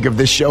 I think of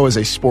this show as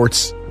a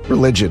sports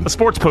religion. A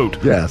sports poot.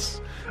 Yes.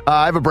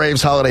 I have a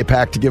Braves holiday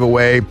pack to give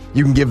away.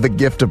 You can give the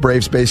gift of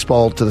Braves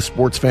baseball to the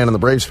sports fan and the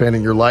Braves fan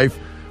in your life.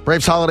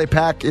 Braves holiday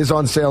pack is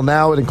on sale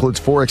now. It includes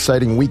 4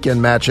 exciting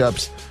weekend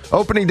matchups.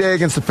 Opening day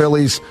against the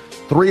Phillies,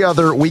 3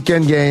 other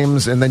weekend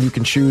games, and then you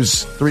can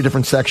choose 3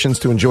 different sections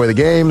to enjoy the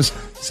games.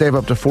 Save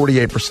up to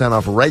 48%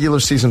 off regular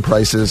season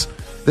prices.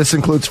 This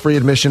includes free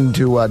admission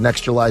to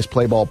next July's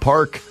Play Ball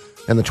Park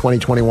and the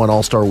 2021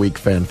 All-Star Week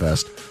Fan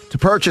Fest. To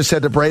purchase,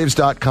 head to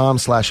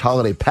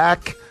Braves.com/holiday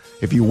pack.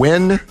 If you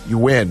win, you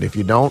win. If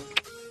you don't,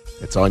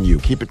 it's on you.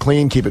 Keep it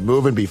clean, keep it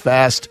moving, be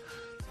fast.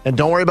 And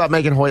don't worry about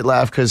making Hoyt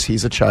laugh because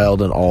he's a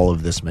child and all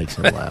of this makes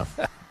him laugh.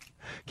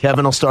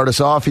 Kevin will start us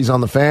off. He's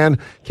on the fan.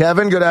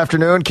 Kevin, good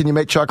afternoon. Can you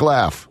make Chuck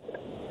laugh?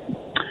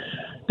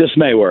 This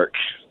may work,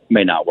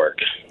 may not work.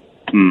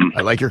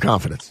 I like your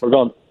confidence. We're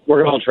going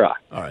to try.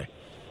 All right.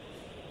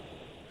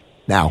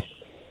 Now.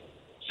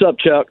 What's up,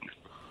 Chuck?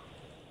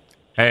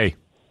 Hey.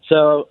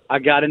 So I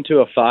got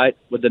into a fight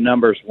with the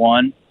numbers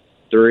 1,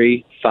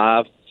 3,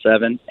 5,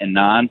 7, and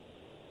 9.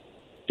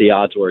 The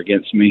odds were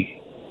against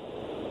me.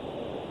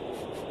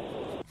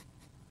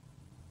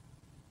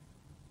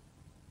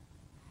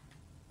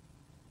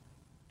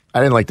 I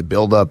didn't like the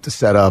build-up, the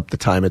setup, the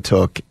time it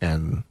took,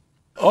 and...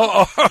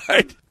 Oh, all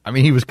right. I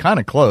mean, he was kind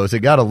of close. It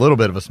got a little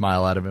bit of a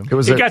smile out of him.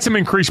 It got some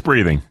increased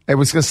breathing. I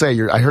was going to say,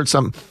 I heard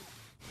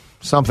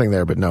something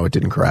there, but no, it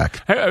didn't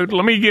crack. Hey,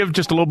 let me give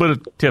just a little bit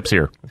of tips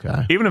here.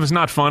 Okay. Even if it's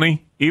not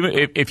funny,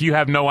 even if you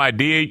have no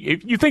idea,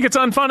 if you think it's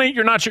unfunny,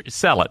 you're not sure,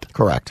 sell it.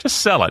 Correct.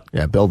 Just sell it.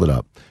 Yeah, build it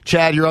up.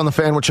 Chad, you're on the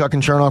fan with Chuck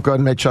and Chernoff. Go ahead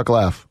and make Chuck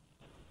laugh.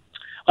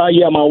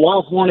 Yeah, my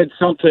wife wanted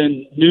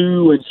something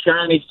new and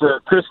shiny for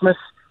Christmas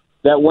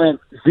that went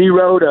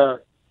 0 to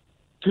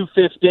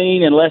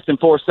 215 in less than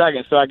 4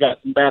 seconds, so I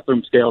got some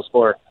bathroom scales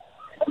for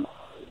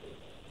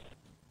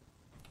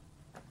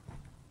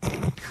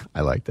her.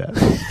 I like that.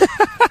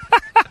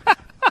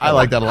 I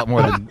like that a lot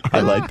more than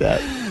I like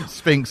that.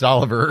 Sphinx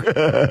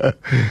Oliver.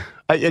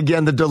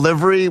 Again, the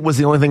delivery was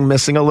the only thing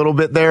missing a little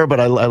bit there, but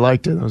I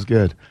liked it. That was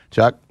good.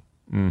 Chuck?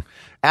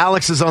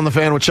 Alex is on the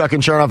fan with Chuck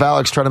and Chernoff.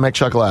 Alex, try to make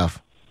Chuck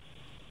laugh.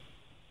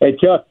 Hey,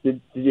 Chuck,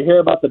 did you hear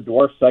about the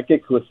dwarf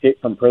psychic who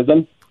escaped from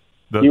prison?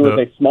 He was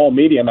a small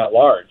medium at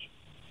large.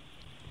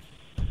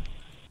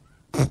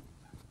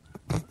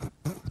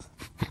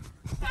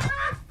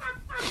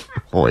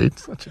 Boy,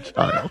 he's such a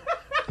child.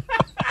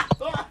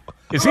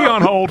 Is he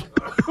on hold?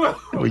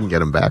 We can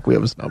get him back. We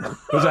have his number.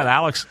 Was that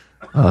Alex?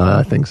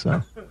 I think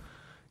so.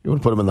 You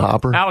want to put him in the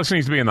hopper? Alex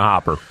needs to be in the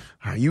hopper.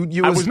 I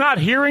was not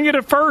hearing it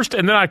at first,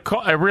 and then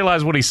I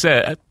realized what he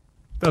said.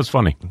 That was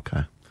funny.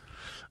 Okay.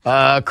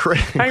 Craig.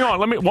 Hang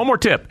on. One more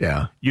tip.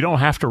 Yeah. You don't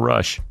have to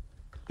rush.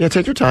 Yeah,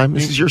 take your time.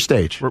 This is your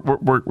stage. We're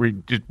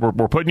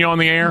putting you on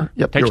the air.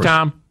 Yep, take yours. your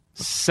time.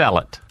 Sell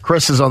it.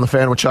 Chris is on the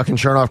fan with Chuck and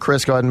Chernoff.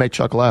 Chris, go ahead and make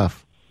Chuck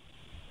laugh.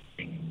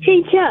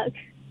 Hey, Chuck.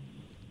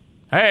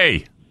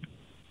 Hey.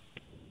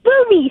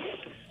 Boobies.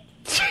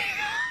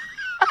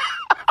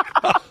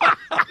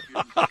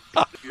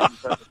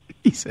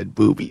 He said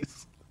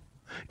boobies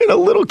in a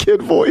little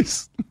kid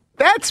voice.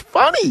 That's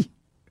funny.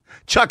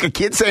 Chuck, a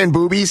kid saying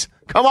boobies?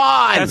 Come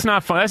on. That's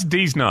not fun. That's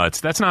D's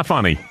nuts. That's not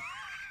funny.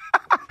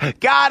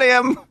 Got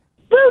him.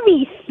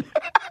 Boobies.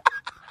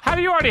 How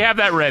do you already have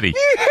that ready?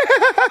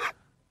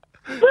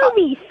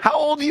 Boobies. How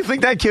old do you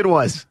think that kid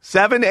was?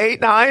 7,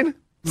 8, 9?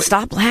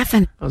 Stop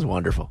laughing. That was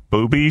wonderful.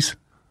 Boobies.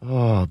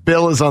 Oh,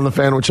 Bill is on the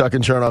fan with Chuck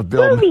and Chernoff.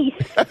 Bill. Boobies.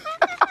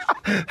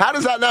 How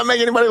does that not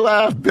make anybody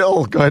laugh?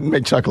 Bill, go ahead and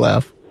make Chuck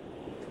laugh.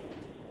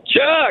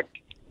 Chuck,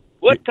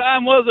 what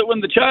time was it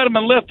when the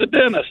Chinaman left the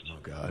dentist? Oh,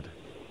 God.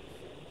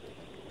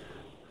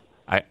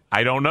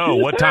 I don't know.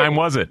 What time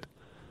was it?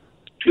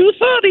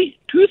 2:30.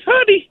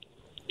 2:30.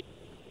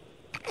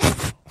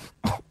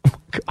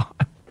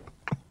 God.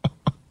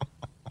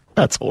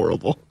 That's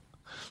horrible.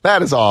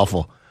 That is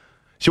awful.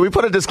 Should we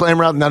put a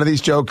disclaimer out? None of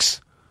these jokes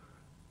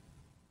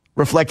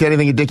reflect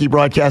anything at Dickey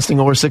Broadcasting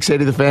or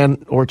 680 The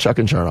Fan or Chuck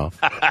and Chernoff.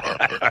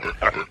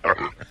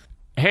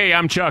 Hey,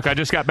 I'm Chuck. I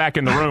just got back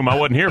in the room. I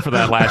wasn't here for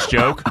that last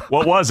joke.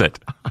 What was it?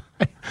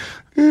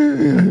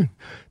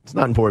 It's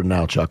not important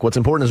now, Chuck. What's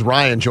important is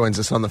Ryan joins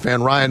us on the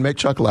fan. Ryan, make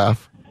Chuck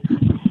laugh.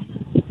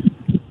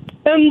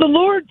 And the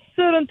Lord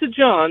said unto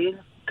John,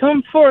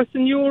 come forth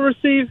and you will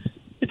receive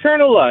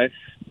eternal life.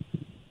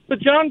 But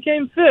John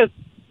came fifth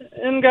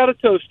and got a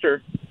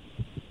toaster.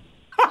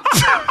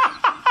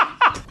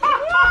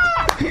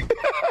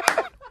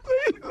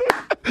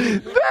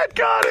 That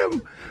got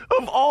him.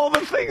 Of all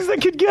the things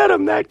that could get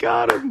him, that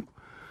got him.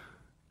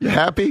 You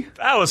happy?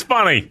 That was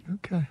funny.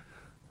 Okay.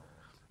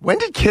 When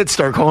did kids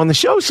start calling the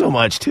show so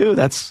much, too?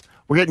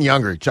 We're getting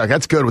younger, Chuck.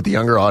 That's good with the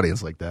younger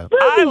audience like that.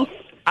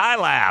 I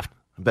laughed.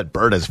 I bet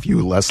Bert has a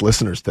few less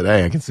listeners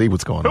today. I can see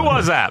what's going on. Who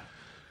was that?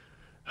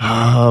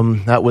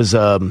 That was...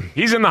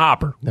 He's in the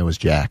hopper. That was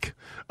Jack.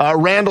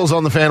 Randall's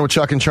on the fan with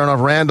Chuck and Chernoff.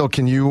 Randall,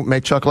 can you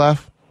make Chuck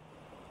laugh?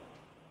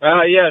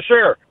 Yeah,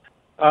 sure.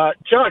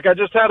 Chuck, I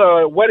just had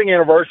a wedding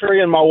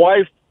anniversary, and my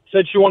wife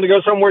said she wanted to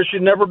go somewhere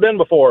she'd never been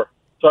before.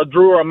 So I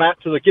drew her a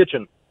map to the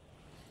kitchen.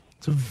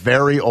 It's a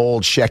very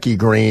old Shecky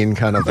Green,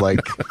 kind of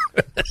like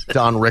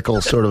Don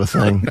Rickles sort of a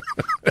thing.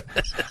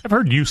 I've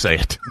heard you say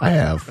it. I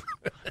have.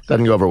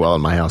 Doesn't go over well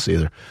in my house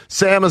either.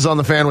 Sam is on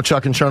the fan with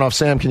Chuck and Chernoff.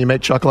 Sam, can you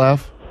make Chuck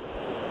laugh?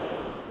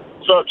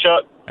 What's up,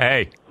 Chuck?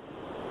 Hey.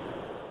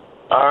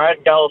 All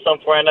right, got a little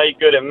something for you. I know you're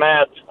good at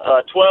math.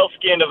 12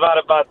 skin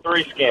divided by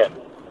 3 skin.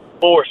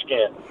 4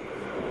 skin.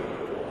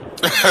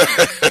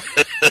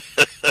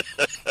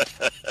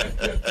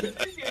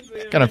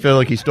 Kind of feel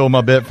like he stole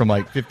my bit from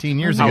like 15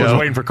 years ago. I was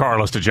waiting for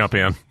Carlos to jump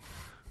in.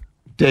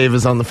 Dave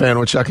is on the fan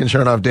with Chuck and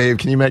Chernoff. Dave,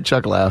 can you make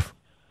Chuck laugh?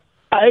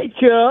 Hey,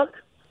 Chuck.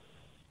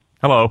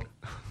 Hello.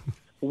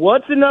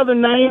 What's another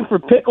name for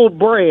pickled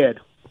bread?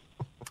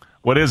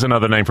 What is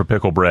another name for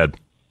pickle bread?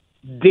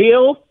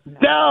 Dill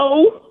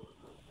dough.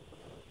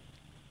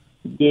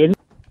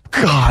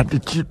 God,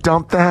 did you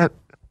dump that?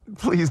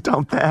 Please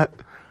dump that.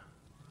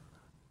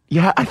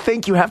 Yeah, I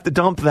think you have to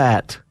dump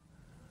that.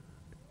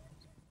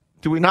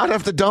 Do we not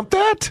have to dump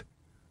that?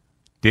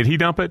 Did he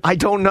dump it? I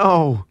don't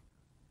know.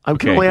 I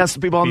can only ask the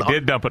people on the... He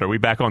did dump it. Are we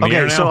back on the air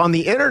now? Okay, so on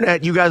the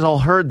internet, you guys all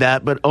heard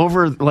that, but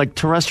over like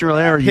terrestrial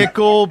air...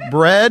 Pickle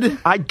bread?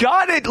 I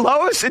got it,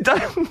 Lois. It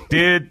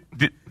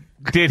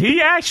Did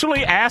he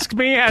actually ask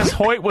me as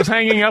Hoyt was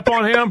hanging up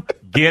on him?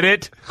 Get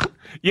it?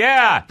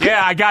 Yeah,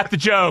 I got the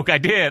joke. I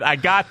did. I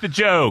got the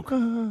joke.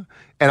 And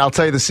I'll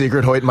tell you the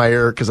secret, Hoyt, in my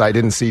ear, because I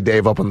didn't see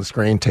Dave up on the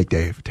screen. Take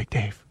Dave.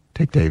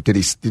 Did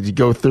he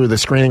go through the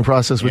screening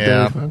process with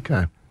Dave?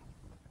 Okay.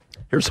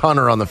 Here's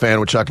Hunter on the fan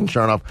with Chuck and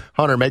Chernoff.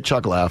 Hunter, make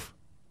Chuck laugh.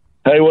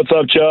 Hey, what's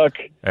up, Chuck?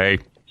 Hey.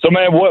 So,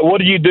 man, what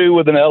do you do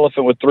with an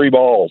elephant with 3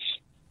 balls?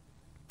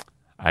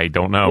 I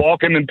don't know.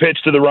 Walk him and pitch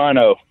to the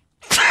rhino.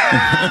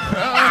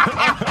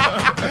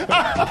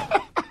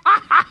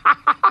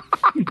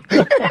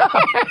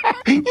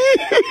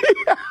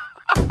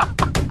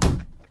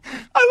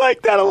 I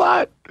like that a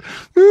lot.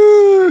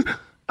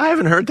 I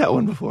haven't heard that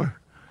one before.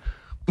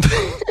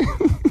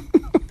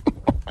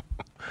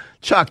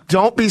 Chuck,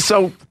 don't be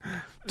so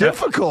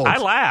difficult. I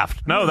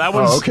laughed. No, that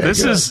was okay,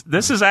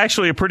 this is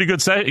actually a pretty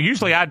good set.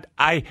 Usually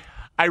I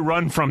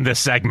run from this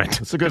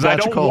segment. It's a good because I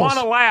don't want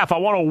to laugh. I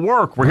want to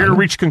work. We're here to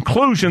reach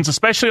conclusions,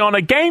 especially on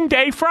a game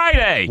day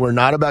Friday. We're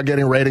not about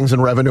getting ratings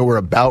and revenue. We're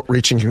about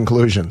reaching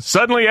conclusions.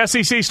 Suddenly,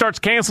 SEC starts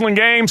canceling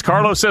games.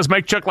 Carlos says,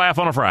 make Chuck laugh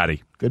on a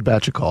Friday. Good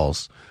batch of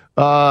calls.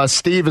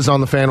 Steve is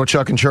on the fan with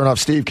Chuck and Chernoff.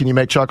 Steve, can you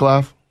make Chuck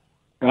laugh?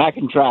 I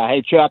can try.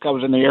 Hey, Chuck, I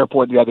was in the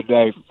airport the other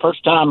day.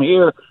 First time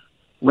here,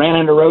 ran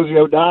into Rosie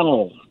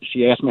O'Donnell.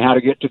 She asked me how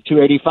to get to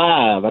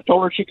 285. I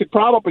told her she could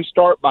probably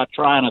start by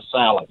trying a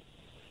salad.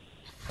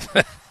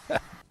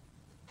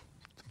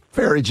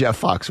 Very Jeff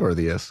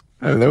Foxworthy-esque.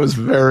 I mean, that was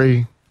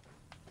very...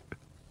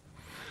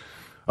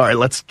 All right,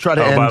 let's try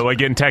to Oh, end. by the way,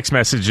 getting text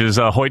messages.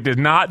 Hoyt did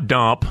not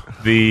dump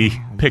the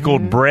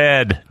pickled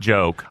bread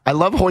joke. I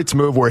love Hoyt's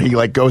move where he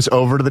like goes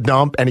over to the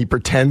dump and he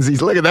pretends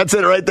he's look at that's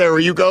it right there where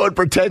you go and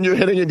pretend you're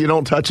hitting it and you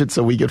don't touch it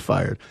so we get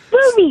fired.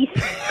 Boobies.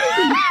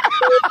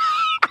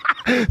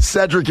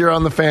 Cedric, you're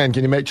on the fan.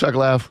 Can you make Chuck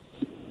laugh?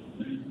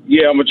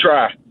 Yeah, I'm gonna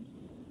try.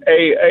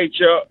 Hey,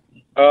 Chuck.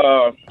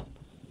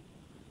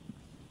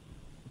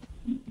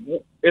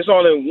 It's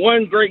only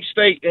one great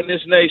state in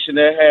this nation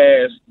that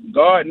has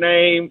God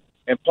name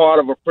and part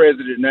of a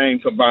president name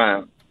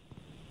combined.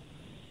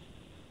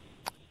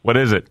 What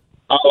is it?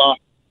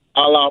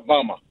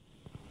 Alabama.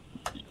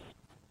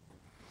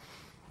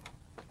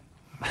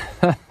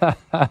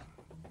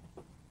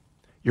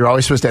 You're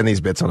always supposed to end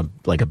these bits on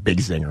a big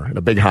zinger and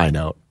a big high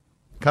note.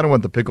 Kind of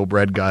want the pickle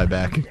bread guy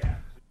back.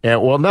 Yeah,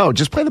 well, no,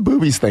 just play the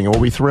boobies thing and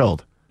we'll be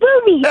thrilled.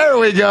 Boobies. There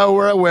we go.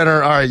 We're a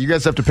winner. All right, you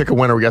guys have to pick a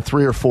winner. We got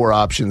 3 or 4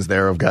 options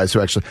there of guys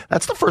who actually.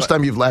 That's the first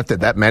time you've laughed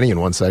at that many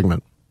in one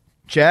segment.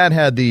 Chad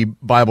had the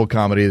Bible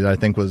comedy that I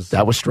think was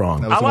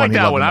strong. I like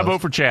that one. I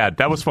vote for Chad.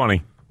 That was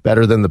funny.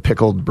 Better than the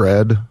pickled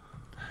bread?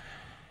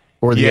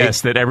 Or the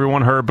that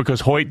everyone heard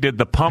because Hoyt did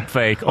the pump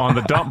fake on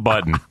the dump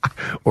button.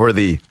 Or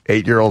the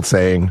 8-year-old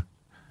saying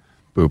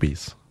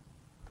boobies,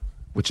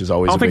 which is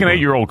always I don't think an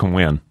 8-year-old can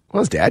win.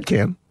 Well, his dad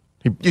can.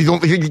 You don't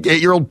think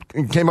 8-year-old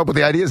came up with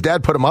the idea? His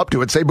dad put him up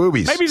to it. Say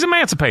boobies. Maybe he's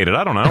emancipated.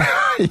 I don't know.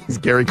 He's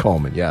Gary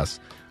Coleman, yes.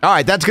 All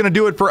right, that's going to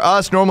do it for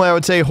us. Normally, I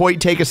would say, Hoyt,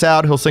 take us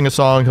out. He'll sing a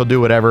song. He'll do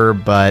whatever,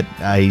 but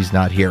he's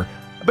not here.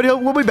 But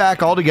we'll be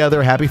back all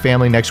together. Happy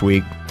family next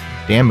week.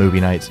 Damn movie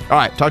nights. All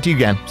right, talk to you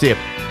again. See ya.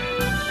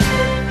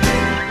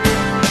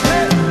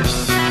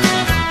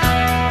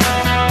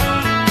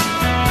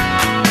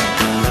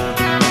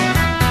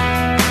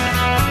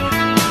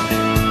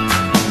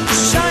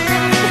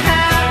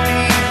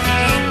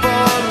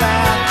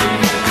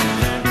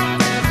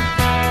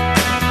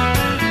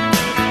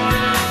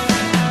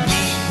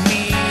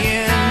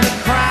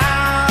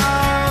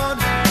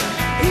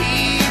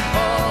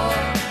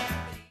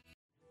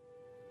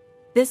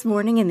 This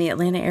morning in the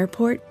Atlanta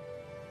airport,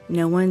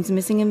 no one's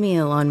missing a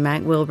meal on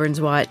Mac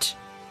Wilburn's watch.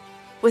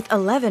 With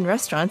 11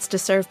 restaurants to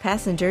serve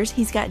passengers,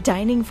 he's got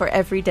dining for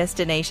every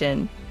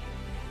destination.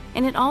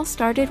 And it all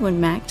started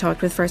when Mac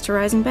talked with First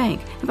Horizon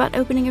Bank about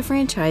opening a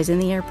franchise in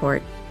the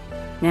airport.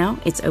 Now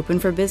it's open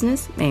for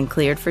business and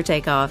cleared for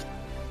takeoff.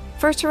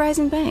 First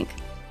Horizon Bank.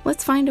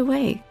 Let's find a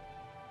way.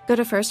 Go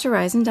to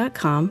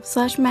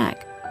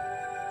firsthorizon.com/Mac.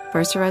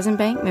 First Horizon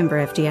Bank,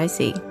 member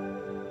FDIC.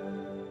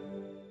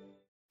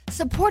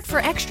 Support for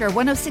Extra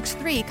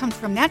 106.3 comes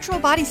from Natural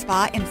Body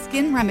Spa and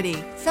Skin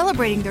Remedy,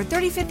 celebrating their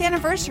 35th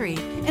anniversary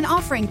and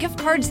offering gift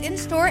cards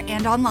in-store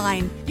and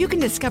online. You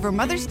can discover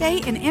Mother's Day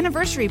and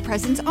anniversary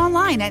presents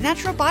online at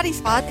Natural Body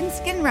Spa and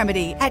Skin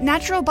Remedy at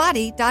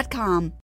naturalbody.com.